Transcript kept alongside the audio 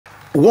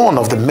One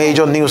of the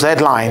major news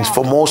headlines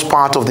for most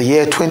part of the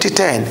year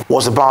 2010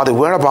 was about the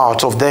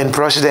whereabouts of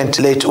then-President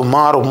late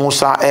Umaru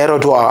Musa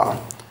Yar'Adua.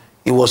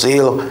 He was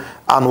ill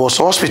and was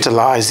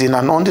hospitalized in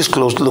an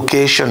undisclosed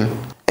location.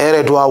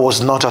 Yar'Adua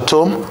was not at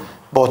home,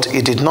 but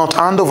he did not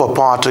hand over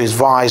power to his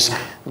vice,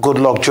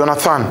 Goodluck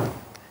Jonathan.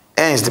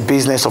 Hence, the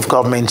business of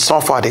government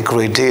suffered a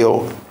great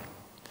deal.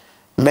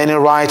 Many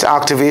rights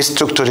activists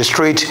took to the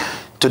street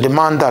to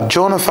demand that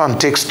Jonathan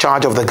takes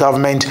charge of the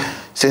government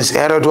since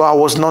Yar'Adua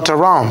was not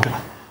around.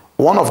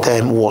 One of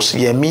them was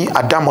Yemi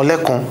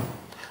Adamolekun.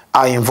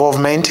 Our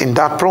involvement in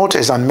that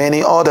protest and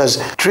many others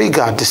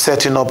triggered the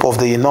setting up of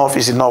the Enough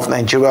is Enough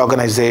Nigeria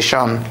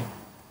organization.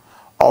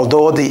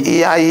 Although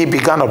the EIE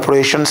began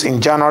operations in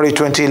January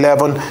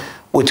 2011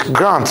 with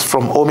grants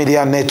from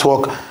Omidyar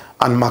Network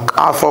and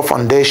MacArthur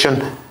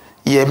Foundation,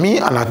 Yemi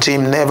and her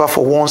team never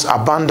for once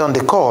abandoned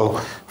the call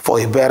for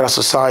a better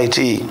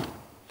society.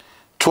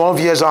 12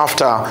 years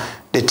after,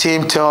 the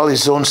team tells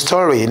its own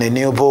story in a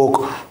new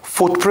book,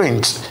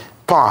 Footprints,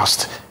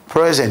 Past,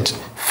 Present,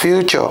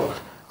 Future,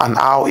 and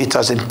how it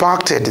has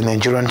impacted the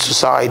Nigerian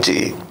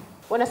society.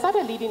 When I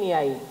started leading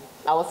EIE,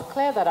 I was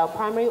clear that our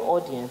primary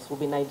audience would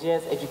be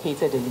Nigeria's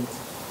educated elite.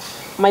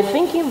 My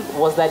thinking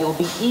was that it would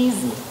be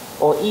easy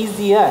or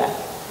easier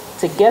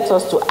to get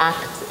us to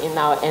act in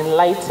our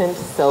enlightened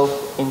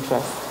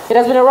self-interest. It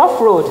has been a rough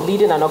road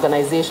leading an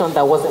organization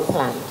that wasn't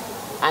planned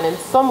and in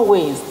some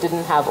ways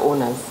didn't have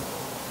owners.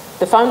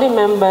 The founding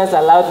members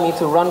allowed me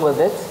to run with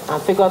it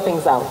and figure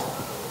things out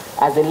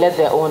as they led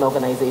their own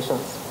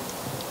organizations.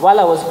 While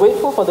I was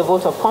grateful for the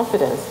vote of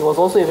confidence, it was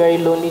also a very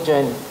lonely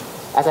journey,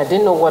 as I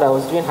didn't know what I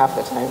was doing half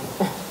the time.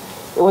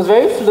 It was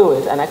very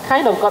fluid, and I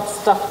kind of got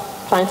stuck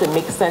trying to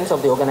make sense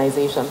of the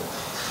organization,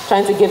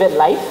 trying to give it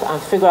life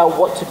and figure out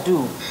what to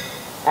do,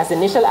 as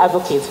initial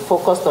advocates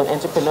focused on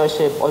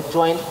entrepreneurship or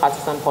joined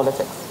partisan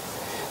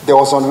politics. There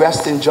was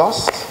unrest in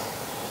Jos,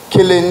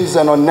 killings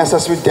and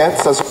unnecessary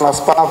deaths, as well as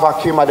power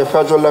vacuum at the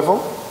federal level.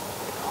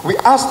 We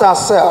asked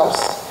ourselves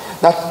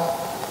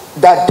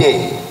that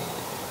day,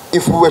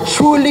 if we were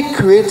truly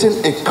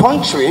creating a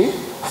country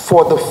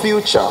for the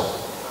future,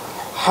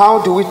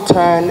 how do we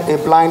turn a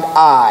blind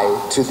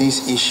eye to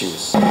these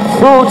issues?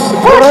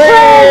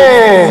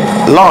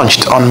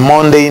 Launched on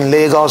Monday in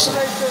Lagos,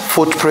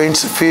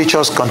 Footprints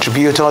features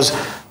contributors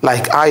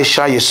like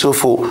Aisha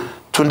Yusufu,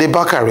 Tunde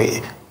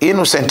Bakare,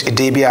 Innocent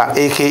Idibia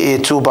aka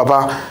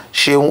 2Baba,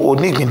 Sheun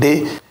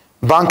Onigbinde,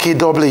 Banky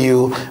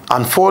W,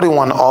 and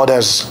 41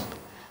 others.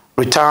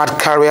 Retired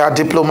career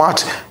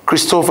diplomat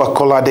Christopher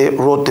Kolade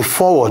wrote the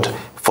foreword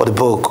for the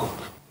book.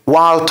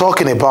 While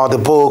talking about the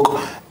book,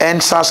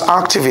 NSAS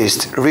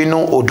activist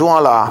Rino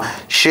Oduala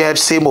shared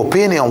same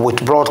opinion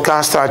with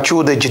broadcaster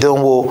Chude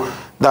Jidonwo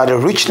that the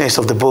richness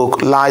of the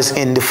book lies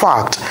in the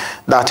fact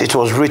that it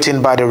was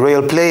written by the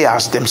real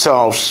players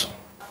themselves.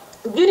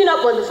 Building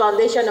up on the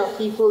foundation of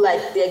people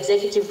like the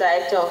executive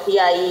director of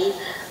EIE,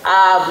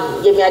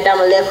 Yemi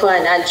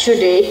Adamolekun and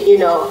Chude,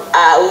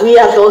 we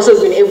have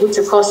also been able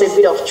to cause a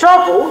bit of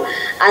trouble,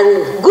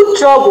 and good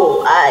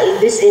trouble in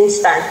this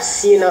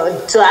instance,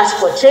 to ask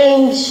for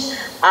change,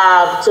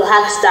 to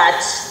ask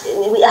that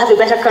we have a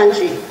better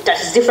country that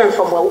is different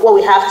from what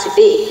we have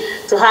today,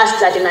 to ask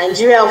that the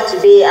Nigeria of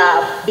today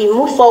be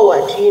moved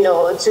forward,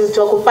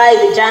 to occupy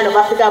the giant of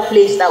Africa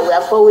place that we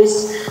have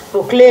always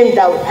proclaimed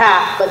that we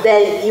have, but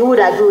then you would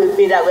agree with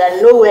me that we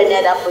are nowhere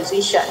near that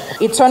position.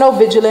 Eternal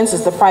vigilance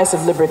is the price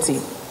of liberty.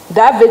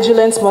 That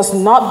vigilance must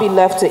not be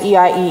left to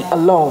EIE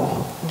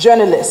alone.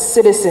 Journalists,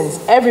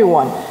 citizens,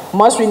 everyone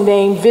must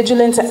remain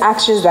vigilant to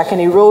actions that can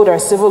erode our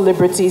civil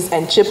liberties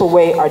and chip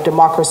away our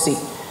democracy.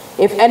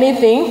 If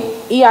anything,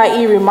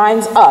 EIE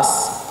reminds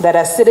us that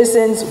as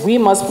citizens, we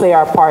must play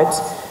our part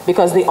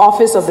because the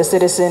office of the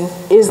citizen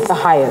is the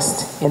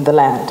highest in the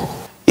land.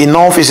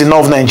 Enough is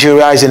Enough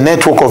Nigeria is a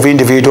network of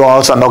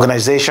individuals and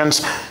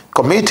organizations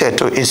committed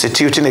to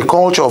instituting a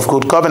culture of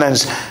good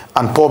governance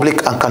and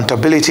public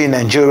accountability in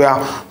Nigeria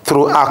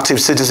through active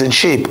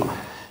citizenship.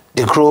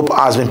 The group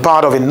has been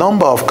part of a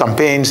number of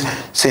campaigns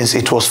since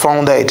it was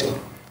founded.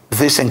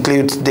 This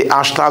includes the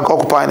hashtag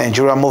Occupy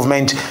Nigeria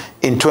movement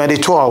in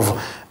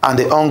 2012 and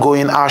the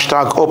ongoing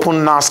hashtag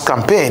Open NAS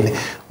campaign,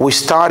 which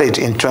started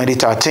in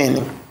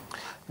 2013.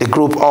 The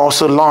group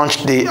also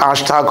launched the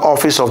hashtag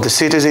Office of the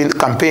Citizen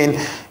campaign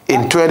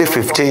in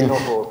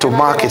 2015 to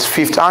mark its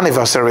 5th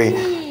anniversary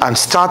and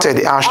started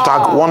the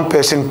hashtag One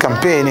Person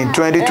campaign in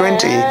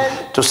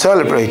 2020 to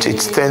celebrate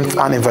its 10th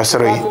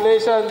anniversary.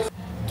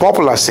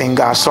 Popular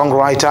singer,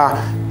 songwriter,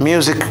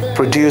 music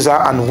producer,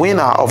 and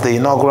winner of the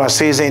inaugural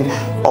season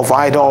of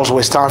Idols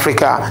West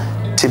Africa,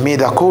 Timi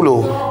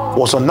Dakulu,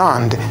 was on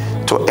hand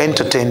to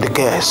entertain the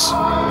guests.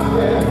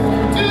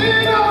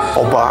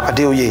 Oba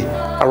Adeoye,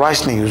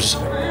 Arise News,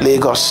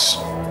 Lagos.